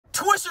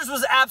Twisters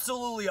was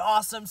absolutely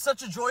awesome.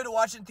 Such a joy to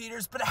watch in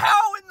theaters. But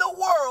how in the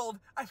world,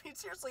 I mean,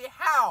 seriously,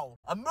 how?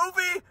 A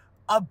movie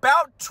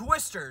about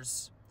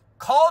Twisters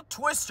called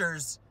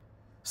Twisters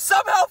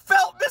somehow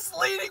felt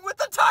misleading with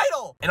the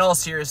title. In all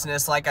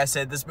seriousness, like I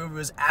said, this movie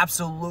was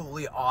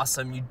absolutely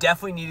awesome. You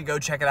definitely need to go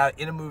check it out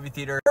in a movie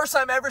theater. First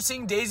time ever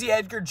seeing Daisy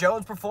Edgar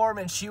Jones perform,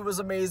 and she was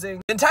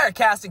amazing. The entire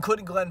cast,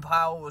 including Glenn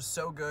Powell, was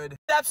so good.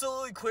 It's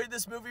absolutely clear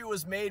this movie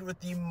was made with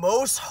the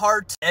most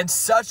heart and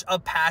such a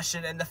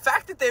passion, and the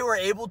fact that they were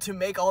able to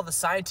make all the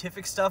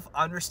scientific stuff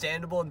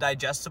understandable and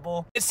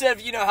digestible, instead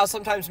of, you know, how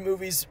sometimes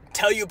movies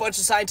tell you a bunch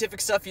of scientific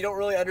stuff, you don't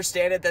really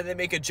understand it, then they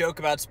make a joke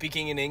about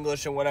speaking in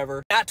English and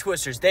whatever. Not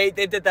Twisters. They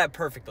did that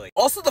perfectly.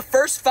 Also, the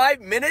first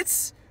 5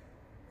 minutes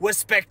was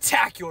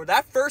spectacular.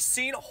 That first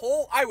scene,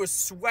 I was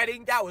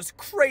sweating. That was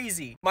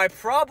crazy. My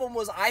problem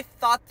was I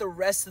thought the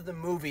rest of the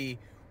movie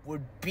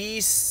would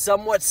be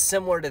somewhat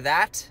similar to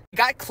that. It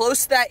got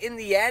close to that in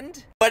the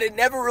end, but it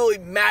never really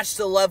matched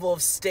the level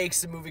of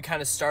stakes the movie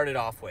kind of started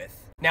off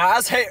with. Now,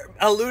 as I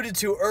alluded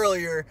to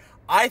earlier,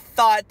 I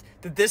thought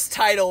that this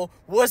title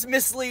was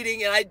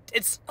misleading, and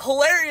it's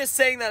hilarious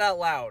saying that out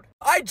loud.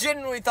 I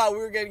genuinely thought we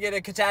were going to get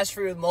a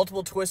catastrophe with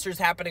multiple Twisters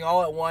happening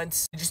all at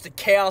once. Just a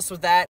chaos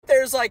with that.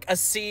 There's like a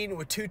scene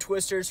with 2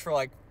 Twisters for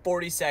like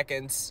 40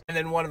 seconds, and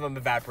then one of them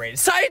evaporated.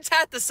 Science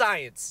had the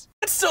science.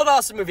 It's still an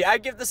awesome movie.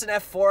 I'd give this an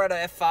F4 out of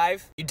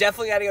F5. You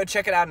definitely got to go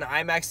check it out in an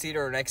IMAX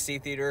theater or an XC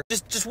theater.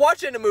 Just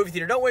watch it in a movie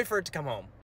theater. Don't wait for it to come home.